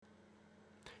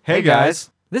Hey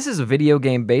guys! This is a video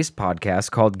game-based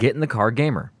podcast called Get in the Car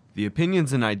Gamer. The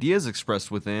opinions and ideas expressed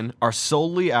within are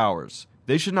solely ours.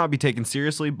 They should not be taken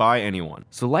seriously by anyone.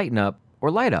 So lighten up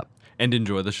or light up. And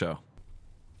enjoy the show.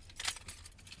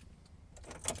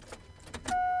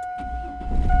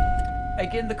 Hey,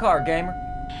 get in the car, gamer.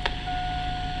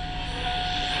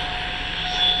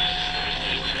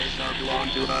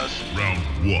 Round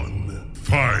one,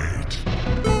 fight!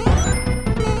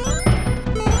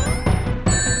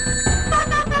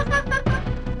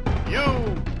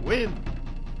 You win.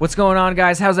 What's going on,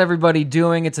 guys? How's everybody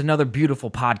doing? It's another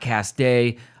beautiful podcast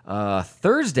day.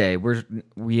 Thursday,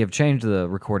 we have changed the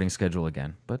recording schedule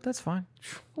again, but that's fine.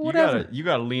 Whatever. You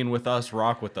gotta lean with us,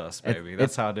 rock with us, baby.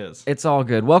 That's how it is. It's all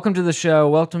good. Welcome to the show.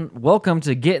 Welcome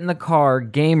to Get in the Car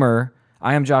Gamer.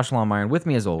 I am Josh Longmire, and with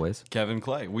me as always, Kevin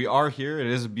Clay. We are here. It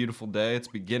is a beautiful day. It's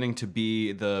beginning to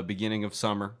be the beginning of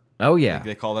summer. oh yeah,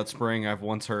 They call that spring. I've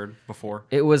once heard before.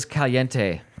 it was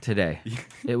caliente today.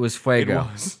 It was fuego.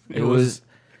 It was.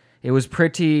 It was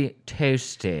pretty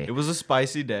tasty. It was a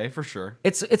spicy day for sure.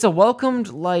 It's a welcomed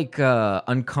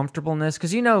uncomfortableness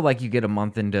because like you get a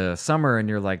month into summer and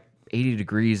you're like 80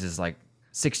 degrees is like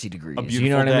 60 degrees. You know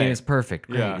beautiful what I mean? day. It's perfect.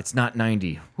 Great. Yeah. It's not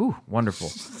 90. Whew, wonderful.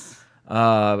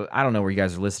 I don't know where you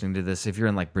guys are listening to this. If you're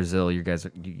in like Brazil, you guys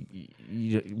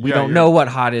we don't know what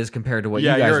hot is compared to what you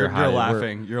guys you're are hot. You're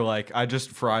laughing. You're like, I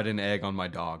just fried an egg on my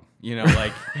dog. And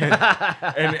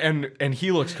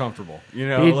he looks comfortable. He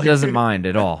like, doesn't mind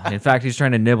at all. In fact, he's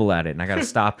trying to nibble at it, and I got to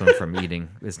stop him from eating.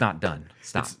 It's not done.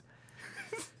 Stop.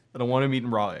 I don't want him eating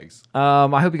raw eggs.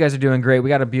 I hope you guys are doing great. We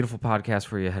got a beautiful podcast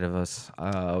for you ahead of us.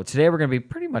 Today we're going to be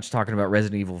pretty much talking about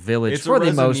Resident Evil Village It's for a the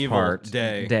Resident most Evil part.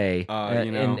 day.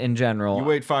 In general. You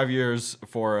wait 5 years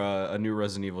for a new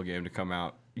Resident Evil game to come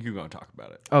out. You're going to talk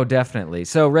about it. Oh, definitely.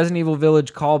 So Resident Evil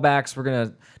Village callbacks. We're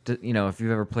going to, if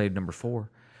you've ever played number 4,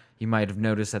 you might have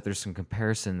noticed that there's some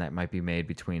comparison that might be made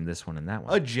between this one and that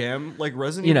one. A gem like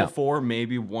Resident Evil 4,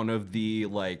 maybe one of the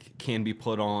can be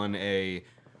put on a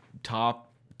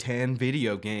top 10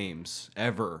 video games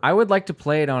ever. I would like to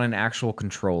play it on an actual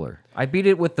controller. I beat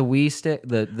it with the Wii stick,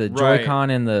 the Joy-Con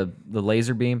and the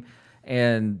laser beam,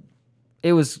 and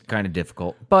it was kind of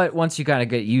difficult. But once you kind of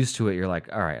get used to it, you're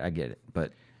like, all right, I get it.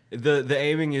 But the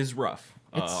aiming is rough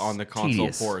It's on the console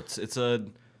tedious. ports.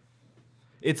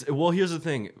 Well, here's the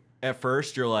thing. At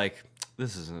first, you're like,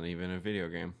 this isn't even a video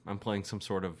game. I'm playing some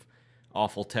sort of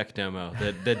awful tech demo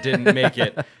that didn't make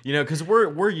it. Because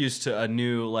we're used to a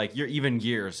new even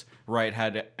Gears, right?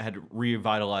 Had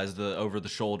revitalized the over the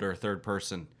shoulder third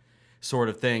person sort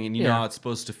of thing, and you know how it's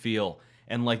supposed to feel.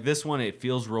 And this one, it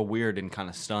feels real weird and kind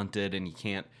of stunted, and you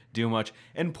can't do much.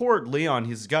 And poor Leon,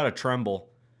 he's got to tremble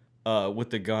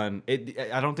with the gun.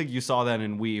 I don't think you saw that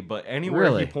in Wii, but anywhere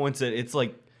Really? he points it, it's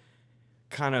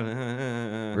kind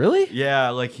of Really?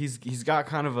 Yeah, he's got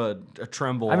kind of a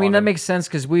tremble. I mean, on that him. makes sense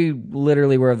because we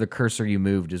literally wherever the cursor you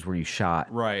moved is where you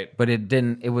shot. Right. But it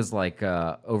didn't. It was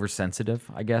oversensitive,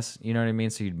 I guess. You know what I mean?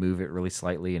 So you'd move it really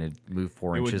slightly and it'd move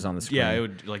 4 inches on the screen. Yeah, it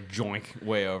would joink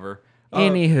way over.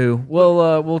 Anywho,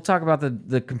 we'll talk about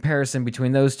the comparison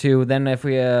between those two. Then if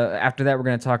we after that we're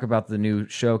going to talk about the new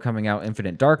show coming out,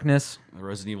 Infinite Darkness, The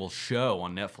Resident Evil show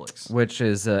on Netflix. which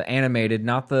is animated,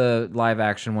 not the live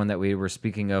action one that we were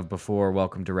speaking of before.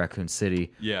 Welcome to Raccoon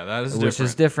City. Yeah, that is Which different.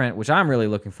 is different, which I'm really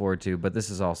looking forward to, but this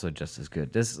is also just as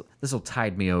good. This will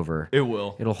tide me over. It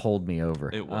will. It'll hold me over.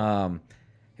 It will.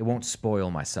 It won't spoil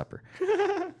my supper.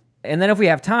 And then if we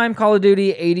have time, Call of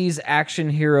Duty 80s Action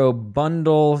Hero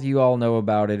Bundle. You all know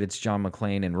about it. It's John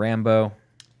McClane and Rambo.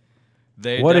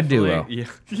 What a duo. Yeah.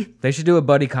 They should do a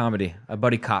buddy comedy, a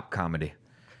buddy cop comedy.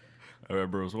 I read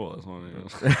Bruce Willis. Do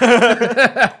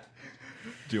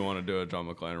you want to do a John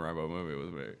McClane and Rambo movie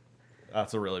with me?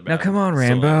 That's a really bad. Now come on,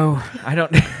 silhouette. Rambo. I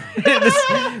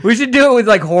don't. We should do it with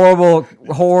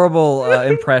horrible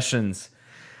impressions.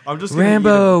 I'm just gonna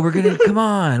Rambo, we're gonna come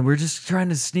on. We're just trying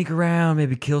to sneak around,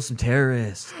 maybe kill some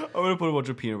terrorists. I'm gonna put a bunch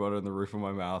of peanut butter in the roof of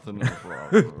my mouth and. You're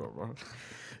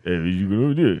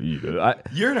You're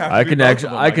gonna have to I be can both actually,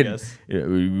 of them, I can. guess.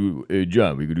 Yeah,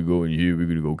 John, we're gonna go in here. We're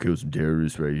gonna go kill some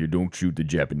terrorists right here. Don't shoot the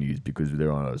Japanese because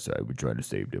they're on our side. We're trying to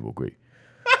save them. Okay.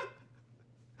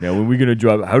 Now, when we're gonna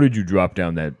drop, how did you drop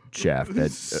down that shaft? That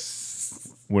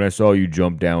when I saw you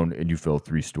jump down and you fell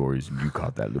 3 stories and you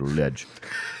caught that little ledge,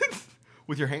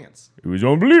 With your hands. it was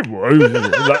unbelievable.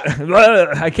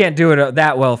 I can't do it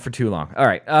that well for too long. All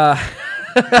right.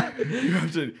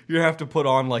 You have to put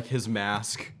on his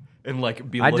mask and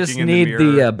be I looking just in need the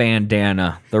mirror. the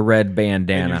bandana, the red and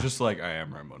bandana. you're just I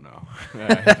am Rambo now.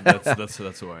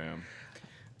 That's who I am.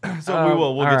 So we'll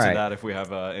all get right. to that if we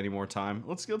have any more time.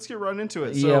 Let's get right into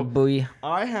it. So Yeah, boy.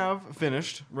 I have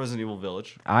finished Resident Evil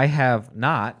Village. I have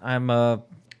not. I'm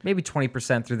maybe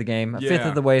 20% through the game, a fifth Yeah.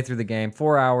 of the way through the game.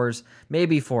 4 hours,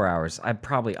 maybe 4 hours. I'm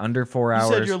probably under 4 You hours.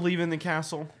 said you're leaving the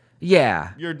castle.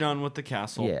 Yeah. You're done with the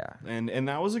castle. Yeah. And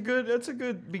that was a good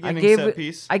I beginning gave set it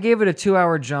piece. I gave it a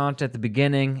 2-hour jaunt at the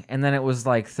beginning, and then it was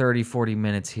like 30, 40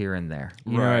 minutes here and there.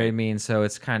 You know what I Right. mean? So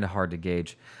it's kind of hard to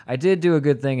gauge. I did do a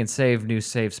good thing and save new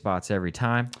save spots every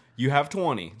time. You have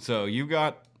 20, so you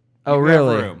got. Oh, you have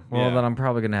really? room. Well, Yeah. then I'm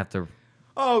probably going to have to...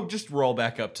 Oh, just roll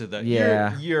back up to the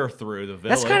Yeah. year through the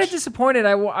village. That's kind of disappointed.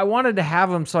 I wanted to have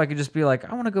them so I could just be like,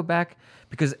 I want to go back,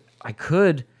 because I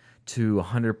could to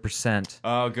 100%.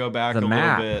 Oh, go back the a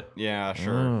map. little bit. Yeah,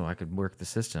 sure. Oh, I could work the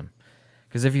system.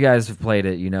 Because if you guys have played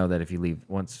it, you know that if you leave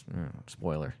once,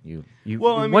 spoiler,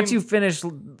 Well, I once mean- you finish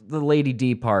the Lady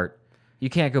D part, you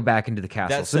can't go back into the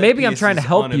castle. That So set maybe I'm piece trying to is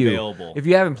help unavailable. you. If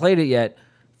you haven't played it yet,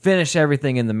 finish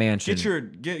everything in the mansion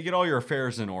Get all your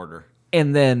affairs in order.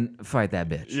 and then fight that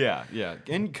bitch. Yeah,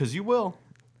 and because you will,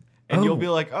 and you'll be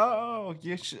like, oh,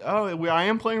 I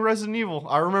am playing Resident Evil.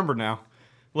 I remember now.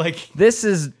 Like,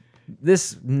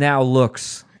 This now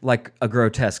looks like a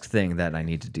grotesque thing that I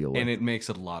need to deal with. and it makes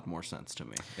a lot more sense to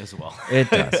me as well. It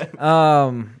does.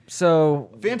 So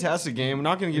Fantastic game. We're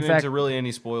not going to get In fact- into really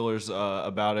any spoilers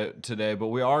about it today, but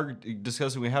we are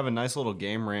discussing. We have a nice little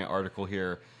game rant article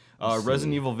here.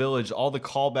 Resident Evil Village, all the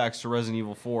callbacks to Resident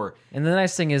Evil 4. And the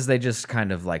nice thing is they just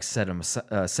kind of like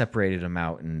separated them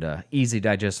out and easy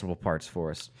digestible parts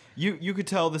for us. You could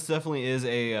tell this definitely is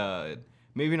a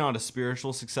maybe not a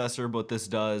spiritual successor, but this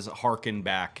does harken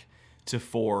back to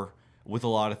 4 with a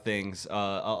lot of things, a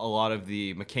lot of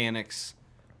the mechanics.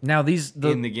 Now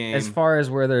In the game. as far as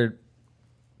where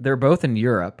they're both in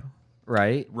Europe,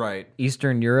 right? Right.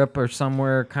 Eastern Europe or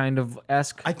somewhere kind of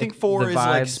esque. I think 4 the is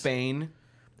like vibes. Spain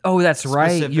Oh, that's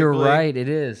right. You're specifically, right. It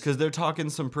is. because they're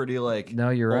talking some pretty like No,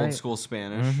 you're old right. school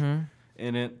Spanish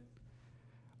in it.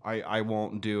 I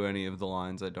won't do any of the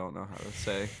lines I don't know how to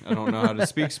say. I don't know how to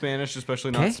speak Spanish, especially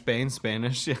not Okay. Spain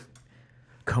Spanish. Yeah.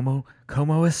 Como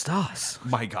estás,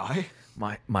 My guy.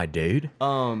 my dude?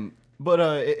 But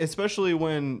especially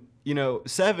when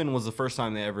 7 was the first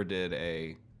time they ever did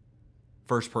a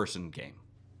first person game.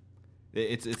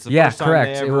 It's the Yeah, first time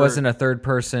correct. they It ever, wasn't a third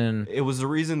person. It was the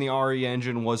reason the RE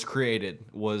engine was created,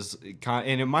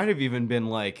 and it might have even been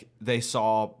like they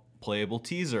saw playable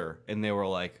teaser and they were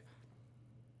like,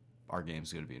 our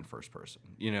game's going to be in first person,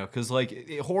 because like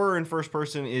horror in first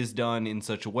person is done in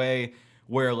such a way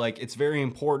where like it's very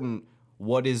important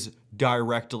what is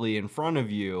directly in front of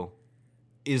you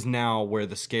is now where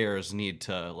the scares need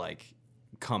to like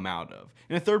come out of.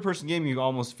 In a third person game, you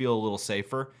almost feel a little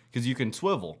safer because you can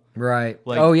swivel. Right.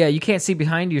 Like- oh yeah, you can't see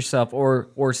behind yourself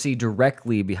or see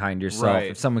directly behind yourself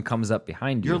Right. if someone comes up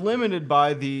behind you. You're limited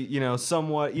by the,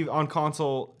 somewhat even on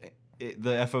console.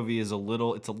 The FOV is a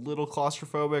little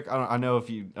claustrophobic. I don't know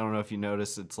if you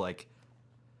notice. It's like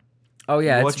oh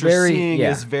yeah, what it's you're very seeing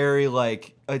yeah. is very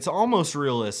like it's almost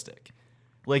realistic.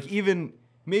 Like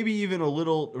maybe even a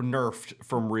little nerfed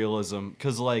from realism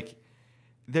because like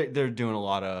they're doing a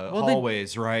lot of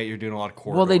hallways, right? You're doing a lot of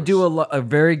corridors. Well, they do a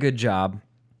very good job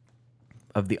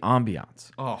of the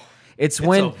ambiance. Oh, It's it's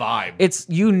when a vibe. It's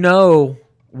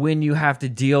when you have to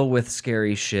deal with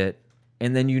scary shit,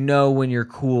 and then when you're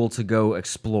cool to go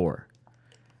explore.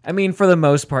 I mean, for the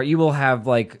most part, you will have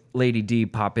like Lady D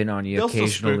pop in on you They'll still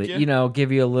occasionally, spook you.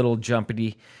 give you a little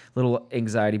jumpity, little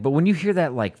anxiety. But when you hear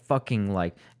that like fucking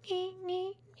like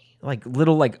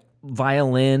little like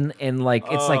violin and like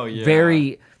it's Oh, like yeah.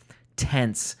 very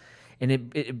tense. And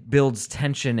it builds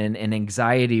tension and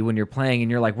anxiety when you're playing, and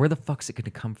you're like, where the fuck's it going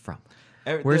to come from?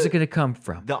 Where's it going to come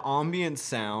from? The ambient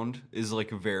sound is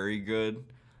like very good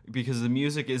because the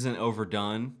music isn't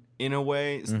overdone in a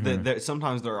way. That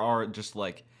sometimes there are just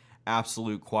like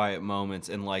absolute quiet moments,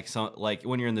 and like like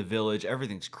when you're in the village,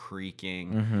 everything's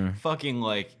creaking. Fucking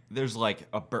like there's like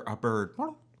a bird.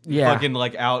 Yeah. Fucking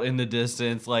like out in the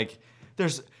distance. Like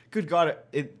there's good God.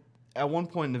 At one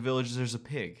point in the village, there's a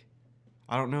pig.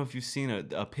 I don't know if you've seen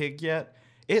a pig yet.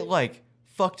 It like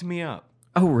fucked me up.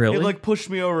 Oh, really? It like pushed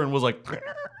me over and was like,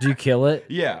 Do you kill it?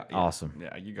 yeah. Awesome.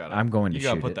 Yeah, you got. I'm going to You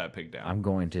gotta shoot put it. that pig down. I'm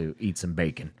going to eat some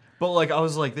bacon. But like I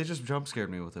was like, they just jump scared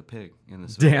me with a pig in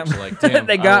this. Damn. Village. Like, damn,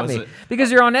 they I got me. wasn't-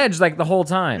 Because you're on edge like the whole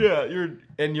time. Yeah,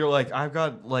 you're like, I've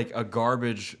got like a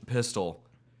garbage pistol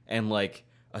and like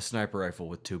a sniper rifle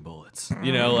with 2 bullets.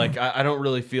 Like I don't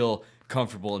really feel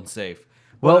comfortable and safe.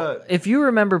 Well, But, if you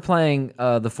remember playing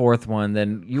the fourth one,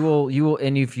 then you will,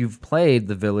 and if you've played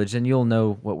The Village, then you'll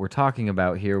know what we're talking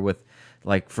about here with,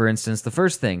 like, for instance, the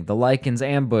first thing, the Lycans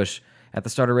ambush, At the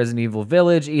start of Resident Evil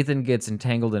Village, Ethan gets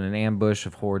entangled in an ambush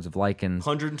of hordes of Lycans.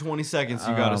 120 seconds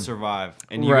you gotta survive,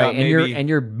 and you Right, got maybe and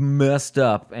you're messed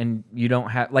up, and you don't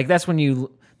have like that's when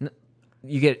you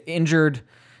get injured,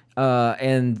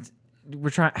 and we're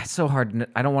trying. It's so hard.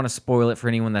 I don't want to spoil it for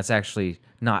anyone that's actually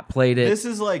not played it. this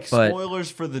is like but-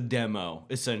 spoilers for the demo.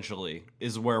 Essentially,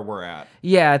 is where we're at.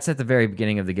 Yeah, it's at the very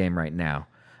beginning of the game right now.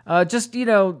 Just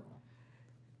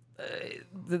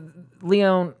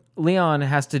Leon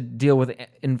has to deal with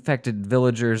infected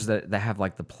villagers that have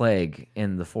like the plague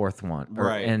in the fourth one,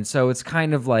 Right. And so it's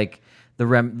kind of like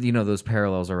those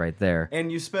parallels are right there.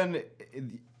 And you spend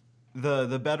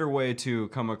the better way to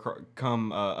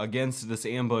come against this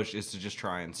ambush is to just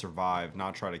try and survive,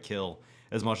 not try to kill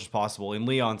as much as possible. In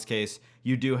Leon's case,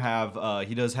 you do have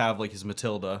he does have like his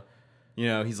Matilda.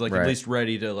 He's like Right. at least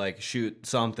ready to like shoot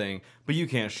something, but you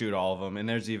can't shoot all of them. And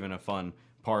there's even a fun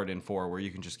part in 4 where you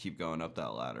can just keep going up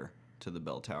that ladder to the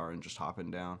bell tower and just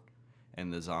hopping down.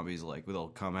 And the zombies they'll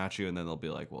come at you and then they'll be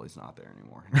like, well, he's not there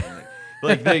anymore.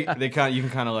 And they kind of, you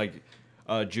can kind of like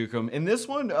juke them. In this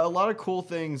one, a lot of cool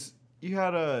things. You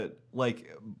had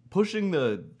pushing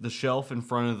the shelf in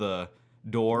front of the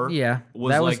door. Yeah,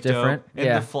 was that was like different. Dope. And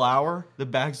Yeah. the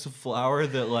bags of flour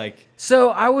that So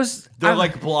I was they're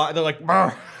like blind. They're like,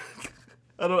 "Brr."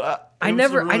 I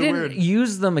didn't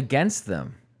use them against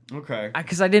them. Okay.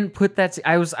 Because I didn't put that.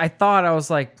 I was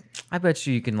like, I bet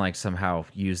you can like somehow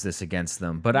use this against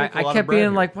them. But Make a I lot of kept bread being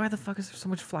here. like, why the fuck is there so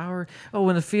much flour? Oh,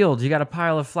 in the field, you got a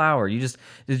pile of flour.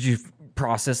 Did you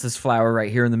process this flour right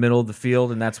here in the middle of the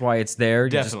field, and that's why it's there?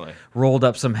 You Definitely. just rolled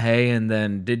up some hay and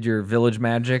then did your village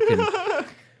magic and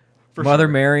Mother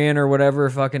Marion or whatever her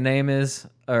fucking name is,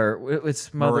 or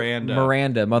it's Miranda.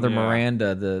 Mother Yeah.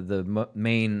 Miranda, the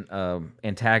main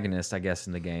antagonist, I guess,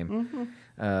 in the game.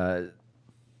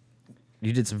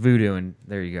 You did some voodoo, and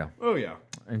there you go. Oh yeah.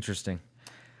 Interesting.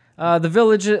 The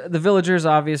villagers,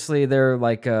 obviously, they're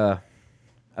like a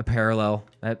parallel.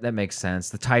 That makes sense.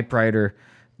 The typewriter,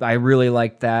 I really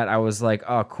liked that. I was like,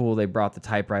 oh, cool. They brought the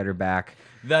typewriter back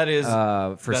That is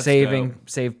for that's saving dope.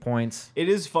 save points. It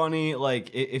is funny,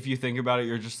 if you think about it,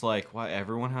 you're just like, why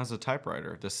everyone has a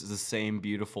typewriter? This is the same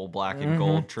beautiful black and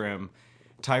gold trim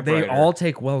typewriter. They all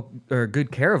take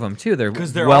good care of them too. They're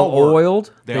 'Cause they're well all work.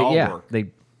 oiled. They all work.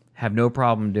 They have no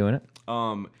problem doing it.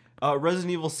 Resident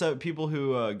Evil 7 people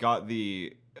who got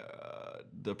the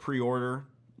pre-order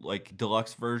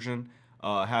deluxe version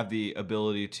have the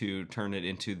ability to turn it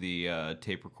into the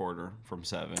tape recorder from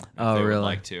 7 if Oh, they really? would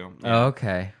like to. Oh, Yeah.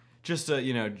 okay. Just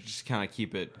just kind of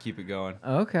keep it going.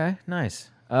 Okay. Nice.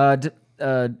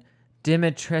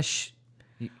 Dimitresh.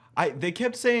 They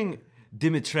kept saying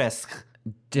Dimitrescu.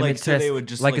 Dimitrescu. they would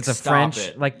just it's a stop French.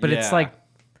 it. But it's Yeah. like,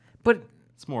 but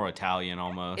It's more Italian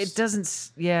almost. it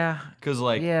doesn't. Yeah. Because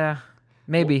Yeah.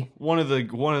 Maybe. one of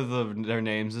their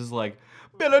names is like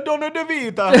Belladonna de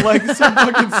Vita, like some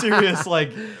fucking serious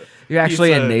You're actually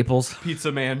pizza- in Naples,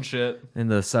 pizza man shit. in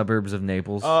the suburbs of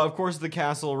Naples. Of course, the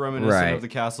castle reminiscent Right. of the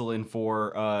castle in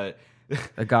 4.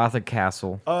 A Gothic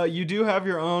castle. You do have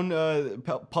your own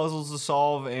puzzles to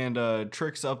solve and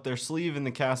tricks up their sleeve in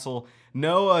the castle.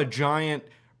 No giant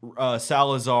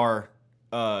Salazar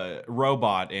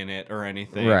robot in it or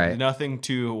anything. Right. Nothing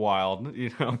too wild,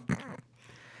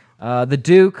 The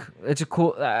Duke. It's a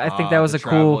cool. I think that was the a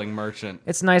cool. traveling merchant.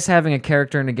 It's nice having a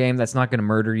character in a game that's not going to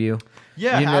murder you.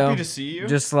 Yeah, You happy know, to see you.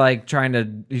 Just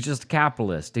he's just a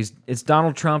capitalist. It's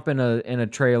Donald Trump in a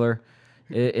trailer,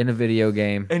 in a video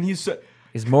game. and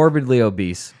He's morbidly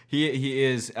obese. he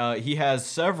is he has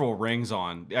several rings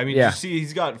on. I mean, Yeah. you see,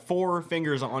 he's got 4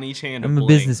 fingers on each hand. I'm a bling.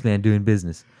 businessman doing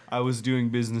business. I was doing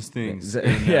business things Yeah.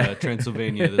 in Yeah.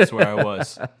 Transylvania. That's where I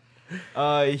was.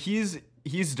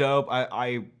 He's dope.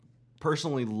 I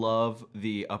personally love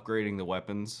the upgrading the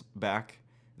weapons back.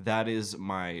 That is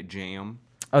my jam.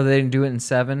 Oh, they didn't do it in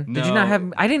 7? Did you not No.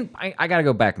 have? I didn't. I got to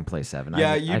go back and play 7.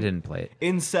 Yeah, I you- didn't play it.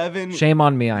 In 7, Shame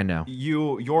on me. I know.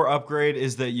 your upgrade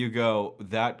is that you go,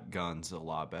 that gun's a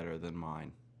lot better than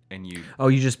mine, and you Oh,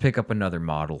 you just pick up another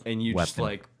model. just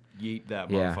weapon. yeet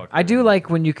that Yeah, motherfucker. I do like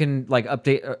when you can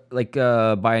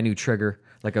update, buy a new trigger,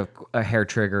 like a hair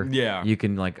trigger. Yeah. You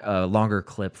can a longer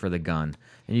clip for the gun,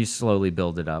 and you slowly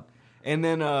build it up. And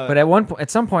then But at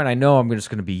some point, I know I'm just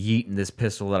going to be yeeting this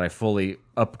pistol that I fully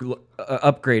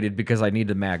upgraded because I need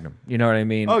the Magnum. You know what I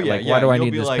mean? oh yeah, Why do I you'll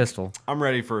need be this like, pistol? I'm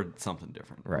ready for something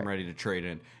different. Right. I'm ready to trade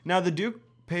in. Now the Duke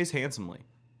pays handsomely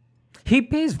He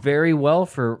pays very well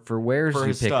for wares for you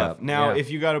his pick stuff. up. Now, Yeah. if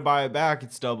you got to buy it back,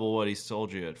 it's double what he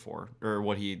sold you it for, or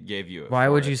what he gave you. Why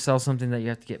for would it. you sell something that you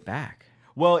have to get back?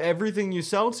 Well, everything you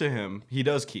sell to him, he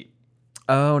does keep.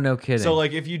 Oh, no kidding. So,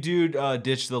 if you do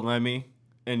ditch the Lemmy,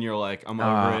 and you're like, I'm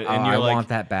over it, and I you're like, want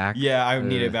that back. Yeah, I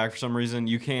need it Ugh. back for some reason.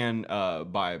 You can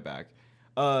buy it back.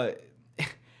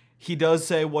 He does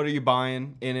say, "What are you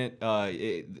buying in it?"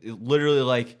 It literally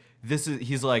like this is.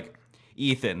 He's like,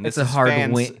 Ethan. This It's a is hard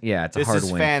fans- win. Yeah, it's a This hard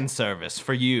is win. fan service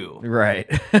for you. Right.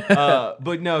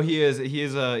 But no,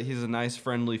 he's a nice,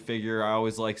 friendly figure. I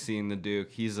always like seeing the Duke.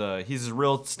 He's a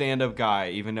real stand-up guy,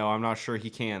 even though I'm not sure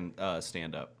he can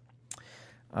stand up.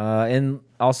 And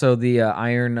also the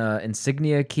iron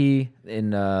insignia key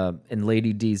in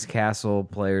Lady D's castle.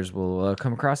 Players will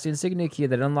come across the insignia key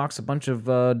that unlocks a bunch of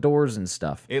doors and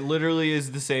stuff. It literally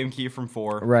is the same key from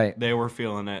 4. Right. They were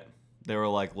feeling it. They were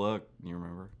like, "Look, you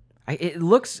remember?" It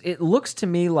looks to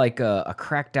me like a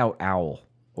cracked out owl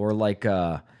or like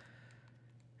a.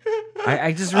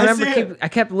 I just remember see it. I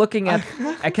kept looking at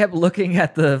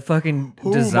the fucking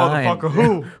design. Motherfucker,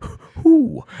 who?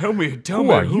 Who? Tell me, Who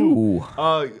are you?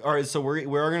 All right, so we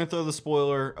are gonna throw the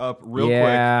spoiler up real quick.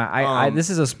 Yeah,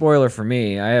 this is a spoiler for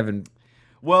me. I haven't.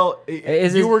 Well,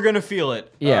 Is you it- were gonna feel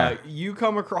it. Yeah. You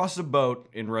come across a boat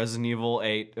in Resident Evil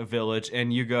 8, a village,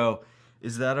 and you go,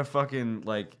 "Is that a fucking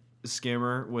like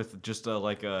skimmer with just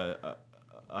a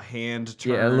hand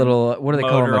turn?" Yeah, a little. What do they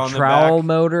call motor them? A on the trowel back?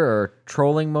 motor or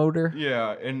trolling motor?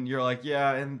 Yeah, and you're like,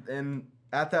 yeah, and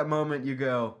at that moment you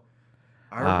go,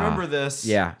 I remember this.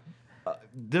 Yeah.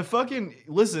 The fucking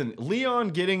listen, Leon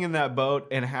getting in that boat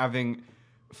and having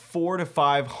 400 to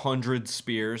 500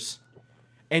 spears,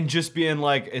 and just being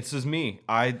like, "It's just me.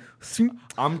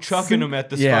 I'm chucking them at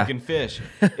this Yeah. fucking fish."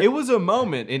 It was a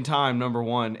moment in time, number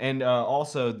one, and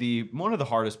also one of the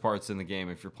hardest parts in the game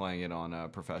if you're playing it on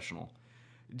professional.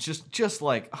 Just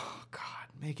like, oh god,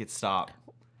 make it stop.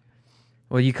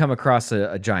 Well, you come across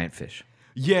a giant fish.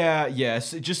 Yeah,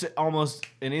 yes. Just almost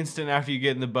an instant after you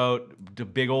get in the boat, the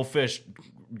big old fish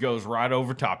goes right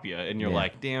over top of you, and you're Yeah.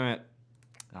 like, "Damn it,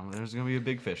 there's gonna be a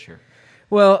big fish here."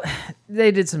 Well,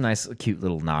 they did some nice, cute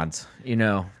little nods. You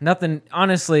know, nothing.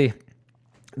 Honestly,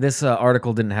 this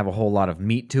article didn't have a whole lot of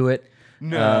meat to it.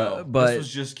 No, but this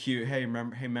was just cute. Hey,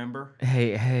 remember?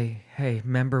 hey,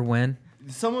 remember when?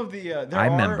 Some of the I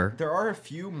remember. there are a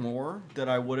few more that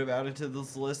I would have added to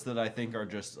this list that I think are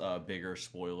just bigger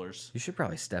spoilers. You should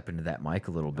probably step into that mic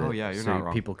a little bit. Oh, yeah, you're so not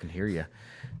wrong. people can hear you.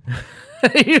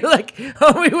 You're like,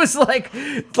 oh, he was like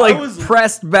was-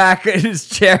 pressed back in his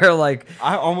chair, like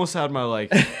I almost had my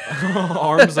like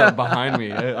arms up behind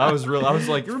me. I was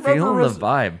like, "You remember feeling the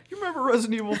vibe. You remember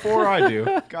Resident Evil 4? I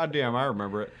do. God damn, I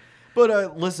remember it."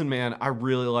 But listen, man, I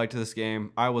really liked this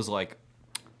game. I was like,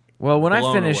 Well, when I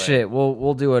blown finish away. it,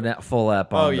 we'll do a full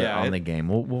ep on yeah, the game.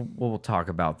 We'll talk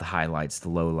about the highlights, the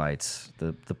lowlights,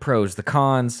 the pros, the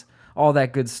cons, all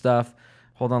that good stuff.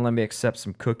 Hold on, let me accept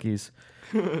some cookies.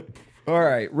 All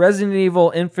right, Resident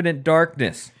Evil Infinite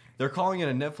Darkness. they're calling it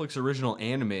a Netflix original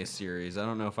anime series. I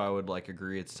don't know if I would like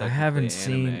agree. It's I technically haven't anime.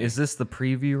 seen. Is this the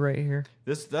preview right here?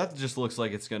 That just looks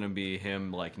like it's gonna be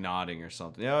him like nodding or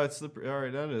something. Yeah, it's the all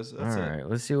right. That's All it. right,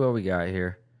 let's see what we got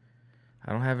here.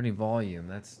 I don't have any volume.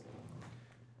 What's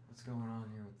going on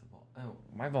here with the volume?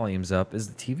 Oh, my volume's up. Is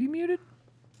the TV muted?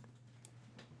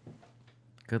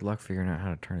 Good luck figuring out how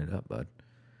to turn it up, bud.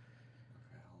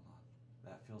 Okay, hold on.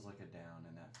 That feels like a down,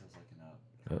 and that feels like an up.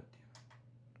 Oh. God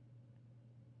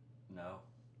damn it. No.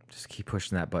 Just keep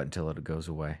pushing that button until it goes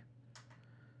away.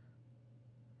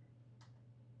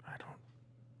 I don't.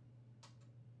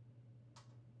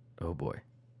 Oh boy.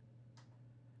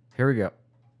 Here we go.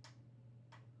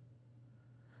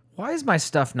 Why is my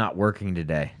stuff not working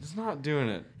today? It's not doing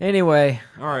it. Anyway,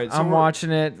 All right, so I'm we're-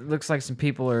 watching it. It looks like some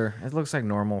people are. It looks like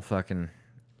normal fucking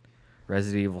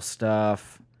Resident Evil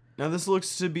stuff. Now this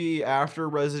looks to be after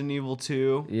Resident Evil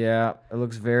 2, Yeah, it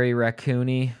looks very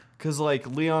raccoony, because like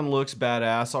Leon looks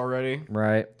badass already,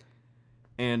 right?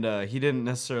 and he didn't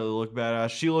necessarily look badass.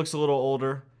 She looks a little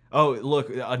older. Oh, look,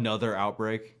 another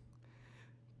outbreak.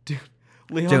 Dude,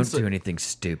 Don't do anything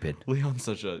stupid. Leon's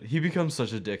he becomes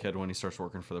such a dickhead when he starts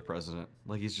working for the president.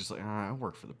 Like he's just like, I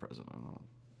work for the president.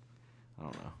 I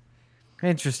don't know.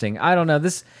 Interesting. I don't know.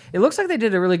 It looks like they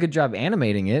did a really good job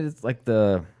animating it. It's like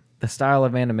the style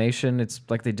of animation. It's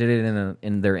like they did it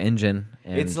in their engine.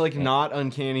 And, It's like not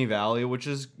Uncanny Valley, which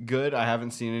is good. I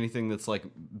haven't seen anything that's like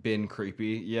been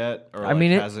creepy yet, or I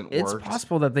mean, hasn't it's worked.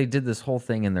 possible that they did this whole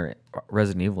thing in their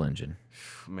Resident Evil engine.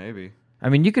 Maybe, I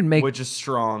mean, you can make. which is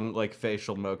strong, like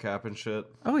facial mocap and shit.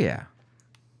 Oh yeah.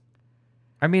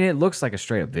 I mean, it looks like a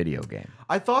straight up video game.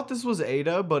 I thought this was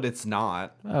Ada, but it's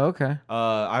not. Oh, okay.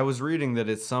 I was reading that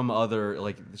it's some other,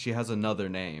 like she has another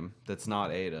name that's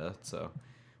not Ada. So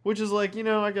which is like,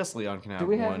 I guess Leon can have Do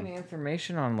we have one. any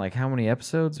information on like how many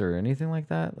episodes or anything like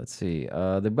that? Let's see.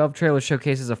 The above trailer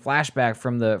showcases a flashback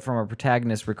from our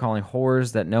protagonist recalling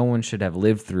horrors that no one should have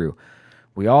lived through.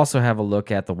 We also have a look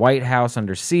at the White House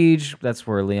under siege. That's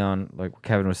where Leon, like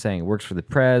Kevin was saying, works for the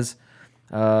Prez.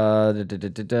 It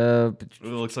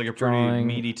looks like a pretty drawing.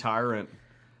 meaty tyrant.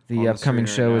 The on the upcoming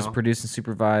screen right show is now. produced and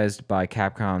supervised by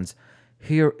Capcom's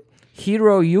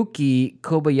Hiroyuki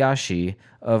Kobayashi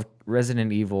of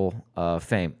Resident Evil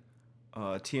fame.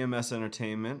 TMS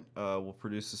Entertainment will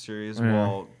produce the series,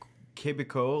 while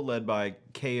Kebiko, led by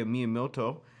Kei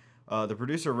Miyamoto, the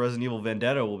producer of Resident Evil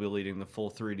Vendetta, will be leading the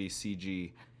full 3D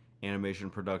CG animation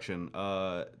production.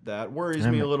 That worries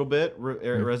me a little bit.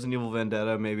 Resident Evil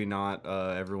Vendetta, maybe not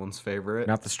everyone's favorite.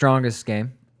 Not the strongest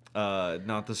game.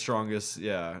 Not the strongest,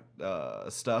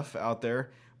 stuff out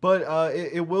there. But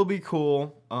it will be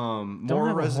cool. More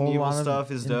have a Resident whole Evil lot of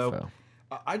stuff is dope. info.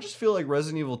 I just feel like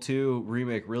Resident Evil 2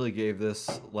 Remake really gave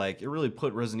this, like, it really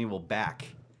put Resident Evil back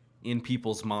in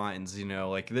people's minds,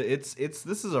 this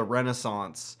is a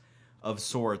renaissance of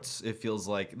sorts, it feels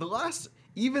like. The last,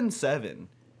 even 7,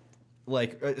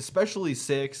 like, especially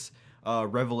 6,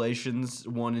 Revelations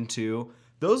 1 and 2,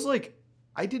 those, like,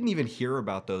 I didn't even hear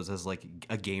about those as, like,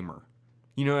 a gamer.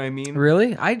 You know what I mean?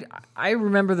 Really? I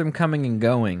remember them coming and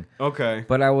going, Okay.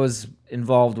 but I was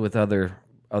involved with other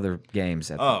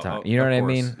games at the time. You know what I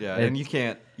mean? Yeah, and you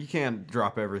can't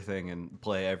drop everything and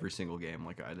play every single game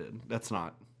like I did. That's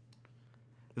not.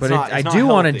 I do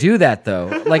want to do that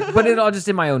though. Like, but it all just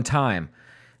in my own time.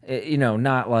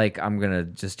 Not like I'm gonna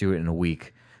just do it in a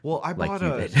week. Well, I like bought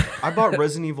you a did. I bought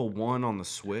Resident Evil 1 on the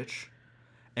Switch,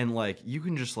 and like you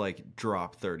can just like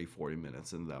drop 30-40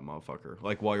 minutes into that motherfucker,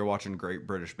 like while you're watching Great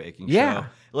British Baking Yeah. Show.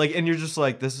 Like, and you're just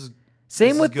like, this is.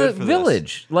 Same this with is good the for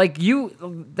Village. Like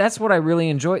that's what I really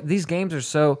enjoy. These games are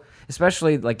so,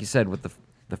 especially like you said with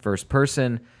the first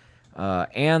person,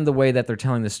 and the way that they're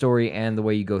telling the story and the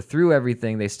way you go through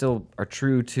everything. They still are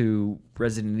true to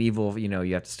Resident Evil.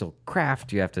 You have to still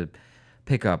craft. You have to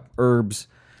pick up herbs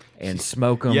and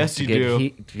smoke them. Yes, to you get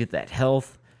do. to get that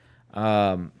health.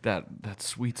 That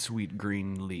sweet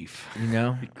green leaf.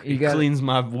 You It got cleans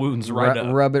my wounds right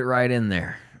up. rub it right in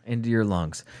there into your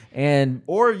lungs and.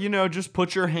 Or just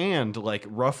put your hand like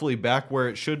roughly back where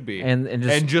it should be,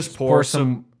 And just pour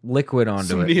some liquid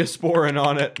onto it. Neosporin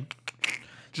on it.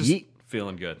 Just Yeet.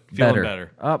 feeling good, feeling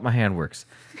better. Oh, my hand works.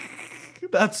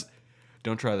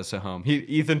 Don't try this at home.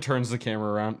 Ethan turns the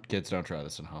camera around. Kids, don't try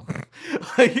this at home.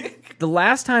 Like, The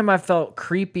last time I felt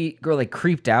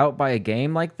creeped out by a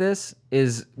game like this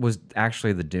was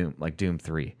actually the Doom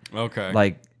 3. okay,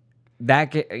 Like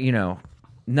that,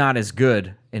 not as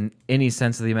good in any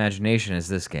sense of the imagination as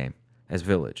this game, as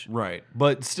Village. right,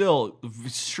 but still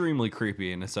extremely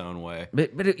creepy in its own way.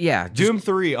 But just, Doom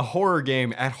 3, a horror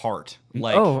game at heart.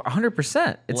 Like,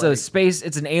 100%. It's like-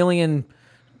 it's an alien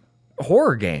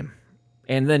horror game.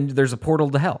 And then there's a portal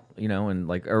to hell, and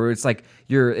like, or it's like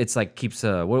keeps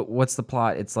what's the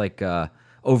plot? It's like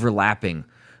overlapping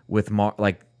with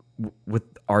with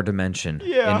our dimension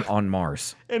on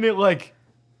Mars. and it like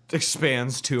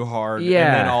expands too hard. Yeah.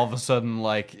 and then all of a sudden,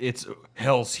 like it's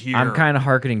hell's here. I'm kind of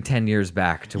hearkening 10 years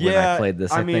back to when I played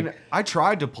this. I mean, think. I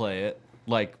tried to play it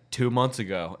like 2 months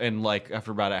ago, and like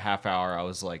after about a half hour, I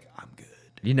was like, I'm good.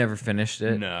 You never finished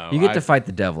it. No, you get I- to fight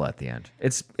the devil at the end.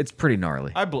 It's pretty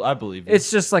gnarly. I believe you. It's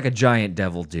just like a giant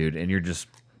devil dude, and you're just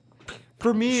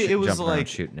For me, it was jumping around like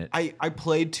shooting it. I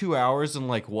played 2 hours and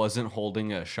like wasn't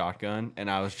holding a shotgun, and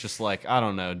I was just like, I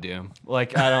don't know, Doom.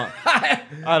 Like I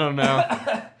don't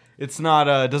know. It's not.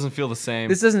 It doesn't feel the same.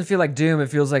 This doesn't feel like Doom. It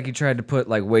feels like you tried to put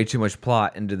like way too much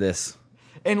plot into this.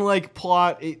 And like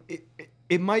plot,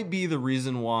 it might be the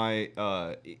reason why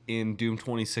in Doom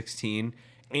 2016,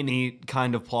 any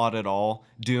kind of plot at all,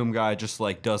 Doom guy just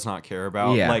like does not care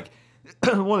about. Yeah. Like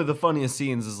one of the funniest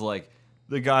scenes is like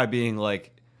the guy being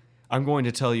like, I'm going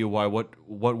to tell you why what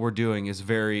we're doing is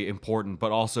very important,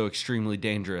 but also extremely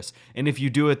dangerous. And if you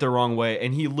do it the wrong way,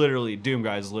 and he literally, Doom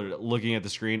guy is literally looking at the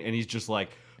screen, and he's just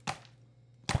like,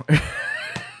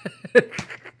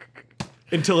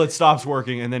 until it stops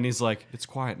working, and then he's like, it's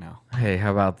quiet now. Hey,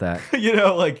 how about that?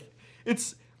 Like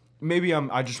it's maybe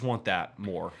I just want that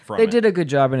more from They it. did a good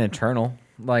job in Eternal,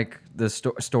 like the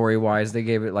story wise. They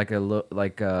gave it like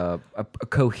a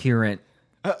coherent.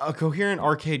 A coherent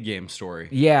arcade game story.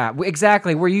 Yeah,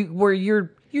 exactly. Where you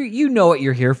know what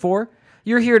you're here for.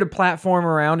 You're here to platform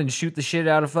around and shoot the shit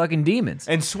out of fucking demons.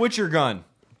 And switch your gun.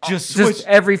 Just switch. Just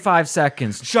every 5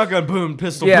 seconds. Shotgun, boom,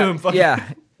 pistol, Yeah, boom. Fucking.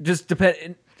 yeah. Just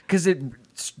depend because it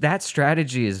that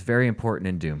strategy is very important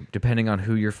in Doom, depending on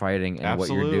who you're fighting and what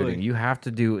you're Absolutely. doing. You have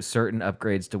to do certain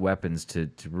upgrades to weapons to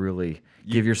really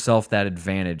give yourself that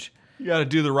advantage. You got to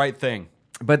do the right thing.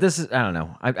 But this is, I don't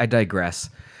know. I digress.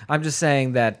 I'm just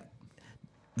saying that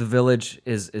The Village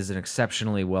is an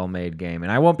exceptionally well-made game,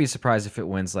 and I won't be surprised if it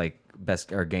wins like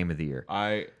best or game of the year.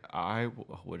 I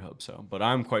would hope so, but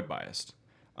I'm quite biased.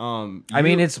 I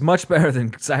mean, it's much better than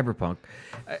Cyberpunk.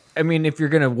 I mean, if you're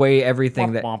gonna weigh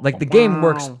everything that, like, the game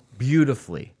works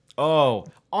beautifully. Oh,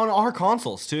 on our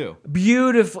consoles too.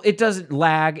 Beautiful. It doesn't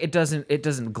lag. It doesn't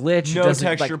glitch. No it doesn't,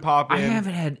 texture pop I in.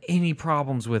 haven't had any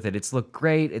problems with it. It's looked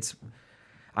great.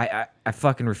 I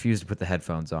fucking refuse to put the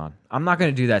headphones on. I'm not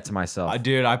gonna do that to myself.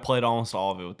 I played almost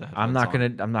all of it with the headphones I'm not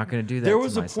on. gonna do that. There to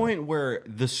was a myself. point where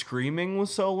the screaming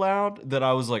was so loud that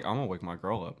I was like, I'm gonna wake my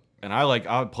girl up, and I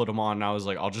would put them on, and I was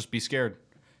like, I'll just be scared,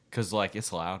 cause like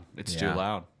it's loud, it's too Yeah.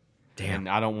 loud. Damn. And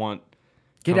I don't want.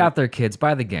 Get out there, kids.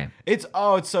 Buy the game. It's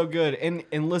so good, and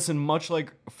listen, much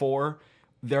like 4,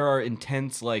 there are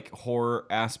intense like horror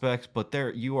aspects, but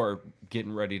you are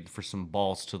getting ready for some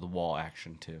balls to the wall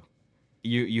action too.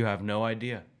 You have no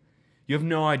idea. You have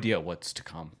no idea what's to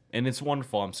come, and it's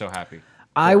wonderful. I'm so happy.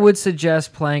 I would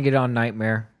suggest playing it on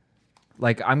Nightmare.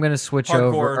 Like, I'm gonna switch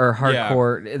over or yeah.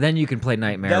 hardcore. Then you can play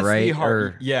Nightmare, That's right? the hard.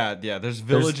 Or Yeah. There's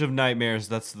Village of Nightmares.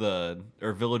 That's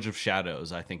or Village of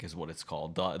Shadows, I think is what it's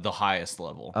called. The highest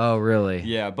level. oh, really?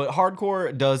 Yeah, but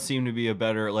hardcore does seem to be a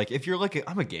better. Like, if you're like,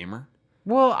 I'm a gamer.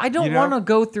 Well, I don't You know? want to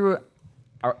go through.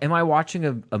 Am I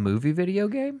watching a movie video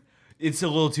game? It's a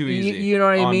little too easy. you know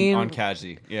what I mean? On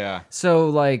Kazi, yeah. So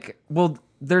like,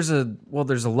 there's a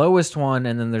lowest one,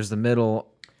 and then there's the middle,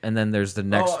 and then there's the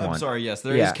next one. I'm sorry. Yes,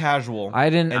 there is Yeah. casual.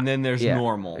 I didn't. And then there's yeah.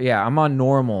 normal. Yeah, I'm on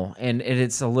normal, and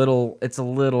it's a little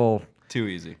Too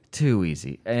easy. too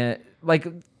easy. And like,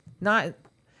 not.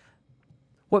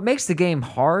 What makes the game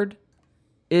hard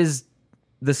is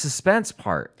the suspense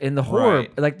part and the horror,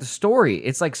 Right. like the story.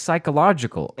 It's like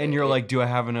psychological. And you're like, do I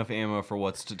have enough ammo for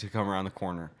what's to come around the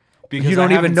corner? Because You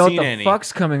don't I even haven't know what seen the any.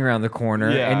 fuck's coming around the corner,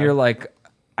 and Yeah. you're like,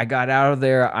 I got out of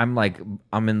there. I'm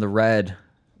in the red,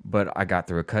 but I got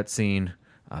through a cutscene.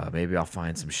 Maybe I'll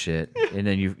find some shit, and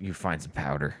then you find some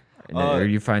powder, and then, or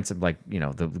you find some like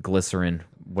the glycerin,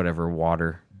 whatever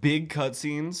water. Big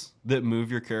cutscenes that move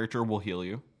your character will heal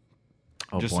you.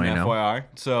 Oh, Just boy, an no. FYI.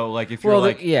 So like if you're Well,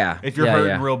 like yeah, if you're yeah, hurting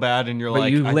yeah. real bad and you're But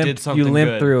like you I limp- did something you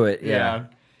limp good. through it, yeah.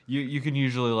 You can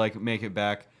usually like make it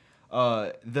back.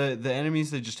 The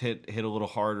enemies that just hit a little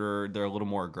harder, they're a little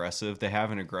more aggressive. They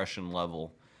have an aggression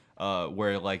level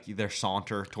where like their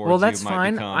saunter towards Well, that's you might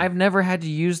fine. become. I've never had to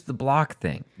use the block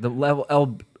thing. The level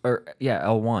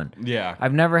L1. Yeah.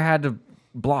 I've never had to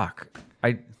block.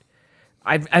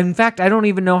 In fact, I don't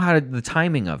even know the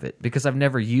timing of it because I've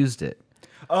never used it.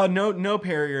 No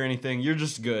parry or anything. You're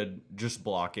just good, just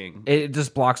blocking. It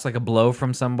just blocks like a blow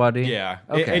from somebody. Yeah.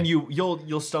 Okay. And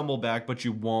you'll stumble back, but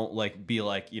you won't like be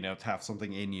like have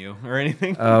something in you or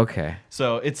anything. Okay.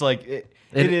 So it's like it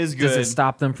is good. Does it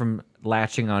stop them from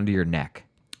latching onto your neck?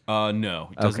 No,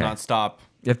 it does Okay. not stop.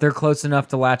 If they're close enough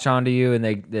to latch onto you, and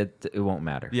it won't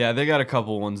matter. Yeah, they got a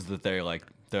couple ones that they're like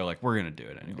we're gonna do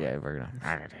it anyway. Yeah, we're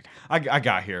gonna. I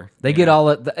got here. They get all.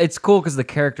 It's cool because the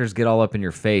characters get all up in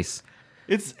your face.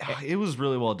 It was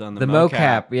really well done. The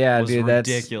mocap, yeah, was dude, that's-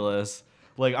 ridiculous.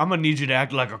 Like, I'm gonna need you to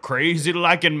act like a crazy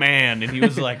looking man, and he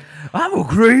was like, I'm a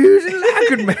crazy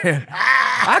looking man.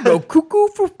 I go cuckoo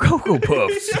for Cocoa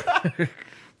Puffs.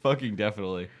 fucking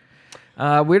definitely.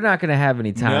 We're not gonna have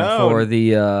any time No. for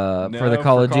the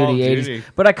Call of Duty 80s, Duty.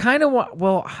 but I kind of want.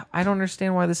 Well, I don't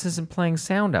understand why this isn't playing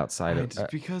sound outside of. It's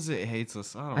because it hates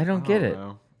us. I don't get it.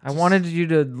 know. I wanted you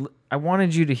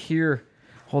to hear.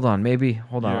 Hold on,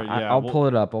 Hold on. Yeah, I'll well, pull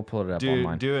it up. I'll pull it up on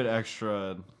mine. Do it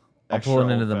extra. I'll pull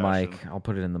it into the mic. I'll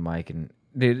put it in the mic, and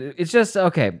dude, it's just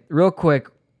okay. Real quick,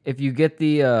 if you get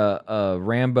the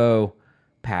Rambo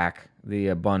pack,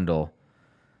 the bundle,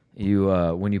 you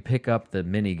when you pick up the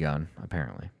minigun,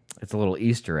 apparently it's a little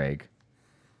Easter egg.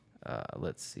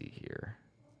 Let's see here.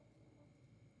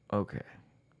 Okay.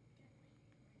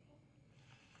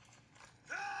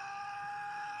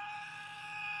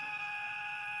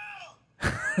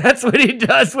 That's what he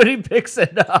does when he picks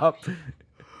it up.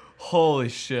 Holy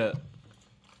shit.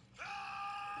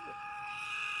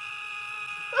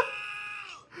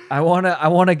 I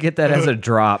wanna get that as a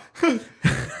drop.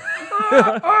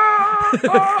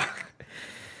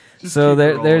 So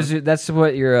that's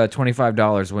what your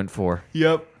 $25 went for.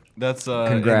 Yep. That's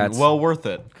Congrats. well worth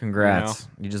it. Congrats!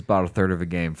 You just bought a third of a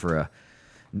game for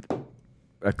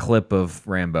a clip of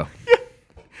Rambo.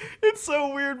 It's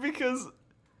so weird because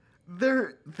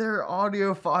their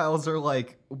audio files are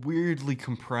like weirdly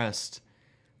compressed.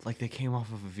 like they came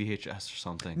off of a VHS or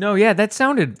something. No, yeah, that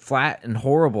sounded flat and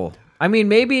horrible. I mean,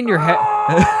 maybe in your head.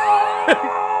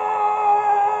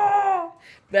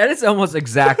 That is almost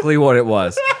exactly what it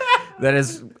was. That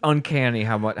is uncanny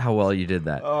how well you did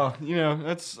that. Oh,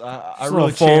 that's I Just a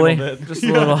really little Foley, channeled it.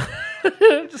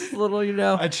 just a little,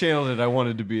 I channeled it. I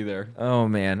wanted to be there. Oh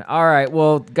man! All right,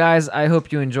 well, guys, I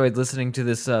hope you enjoyed listening to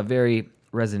this very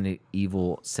Resident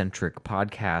Evil centric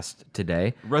podcast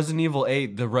today. Resident Evil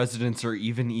 8. The residents are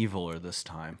even eviler this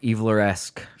time.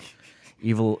 Eviler-esque,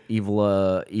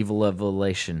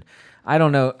 evilation. I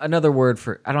don't know another word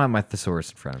for. I don't have my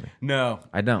thesaurus in front of me. No,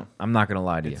 I don't. I'm not gonna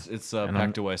lie to you. it's And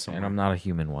packed away somewhere. and I'm not a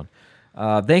human one.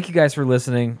 Thank you guys for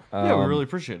listening. Yeah, we really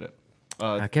appreciate it.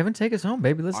 Kevin, take us home,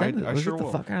 baby. Let's end it. I Let's sure get the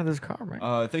will. fuck out of this car,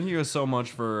 man. Thank you guys so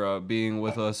much for being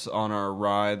with us on our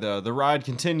ride. The ride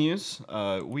continues.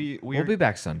 We'll be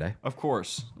back Sunday. Of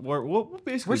course. We'll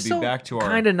basically We're be still back to our.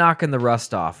 kind of knocking the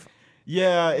rust off.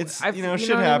 Yeah, it's shit what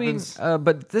I mean? happens.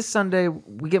 But this Sunday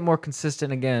we get more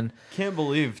consistent again. Can't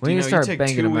believe We need to you start take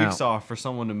banging 2 them weeks out. off for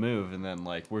someone to move, and then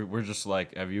like we're just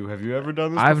like, have you ever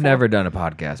done this? I've before? never done a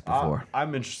podcast before.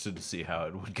 I'm interested to see how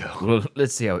it would go. Well,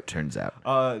 let's see how it turns out.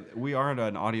 We are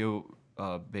an audio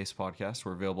based podcast.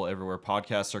 We're available everywhere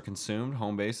podcasts are consumed.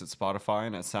 Home base at Spotify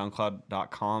and at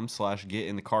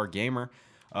SoundCloud.com/GetInTheCarGamer.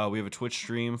 We have a Twitch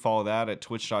stream. Follow that at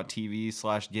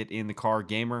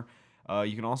twitch.tv/GetInTheCarGamer.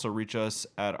 You can also reach us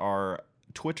at our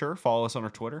Twitter. Follow us on our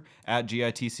Twitter at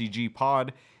GITCGPod,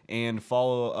 and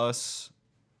follow us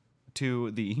to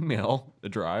the email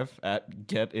drive at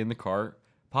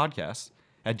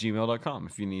getinthecarpodcast@gmail.com.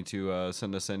 If you need to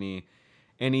send us any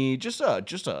just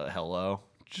a hello.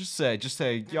 Just say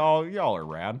y'all are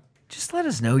rad. Just let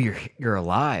us know you're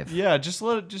alive. Yeah, just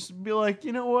be like,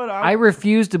 you know what? I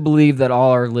refuse to believe that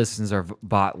all our listens are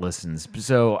bot listens.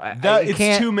 So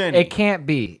It's too many. It can't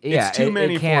be. Yeah, too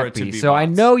many it for can't it to be So I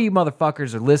bots. know you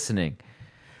motherfuckers are listening.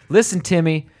 Listen,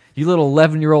 Timmy, you little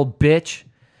 11-year-old bitch.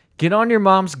 Get on your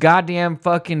mom's goddamn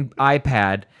fucking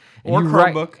iPad and Or you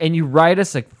Chromebook. you write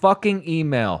us a fucking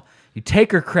email. You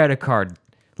take her credit card.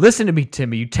 Listen to me,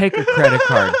 Timmy. You take her credit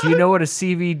card. Do you know what a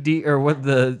CVD or what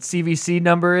the CVC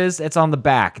number is? It's on the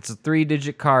back. It's a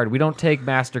 3-digit card. We don't take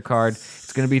MasterCard.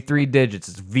 It's gonna be 3 digits.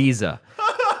 It's Visa.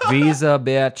 Visa,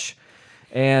 bitch.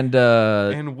 And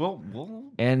we'll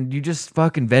and you just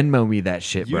fucking Venmo me that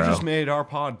shit, you bro. just made our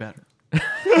pod better.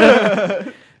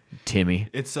 Timmy.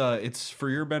 It's for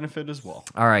your benefit as well.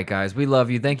 All right, guys. We love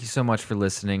you. Thank you so much for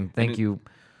listening. Thank you.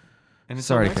 And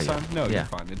until Sorry to next cut you time, no, off. you're Yeah.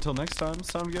 fine. Until next time,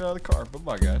 it's time to get out of the car.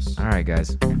 Bye-bye, guys. All right,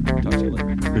 guys. Talk to you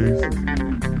later.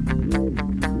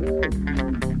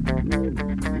 Peace.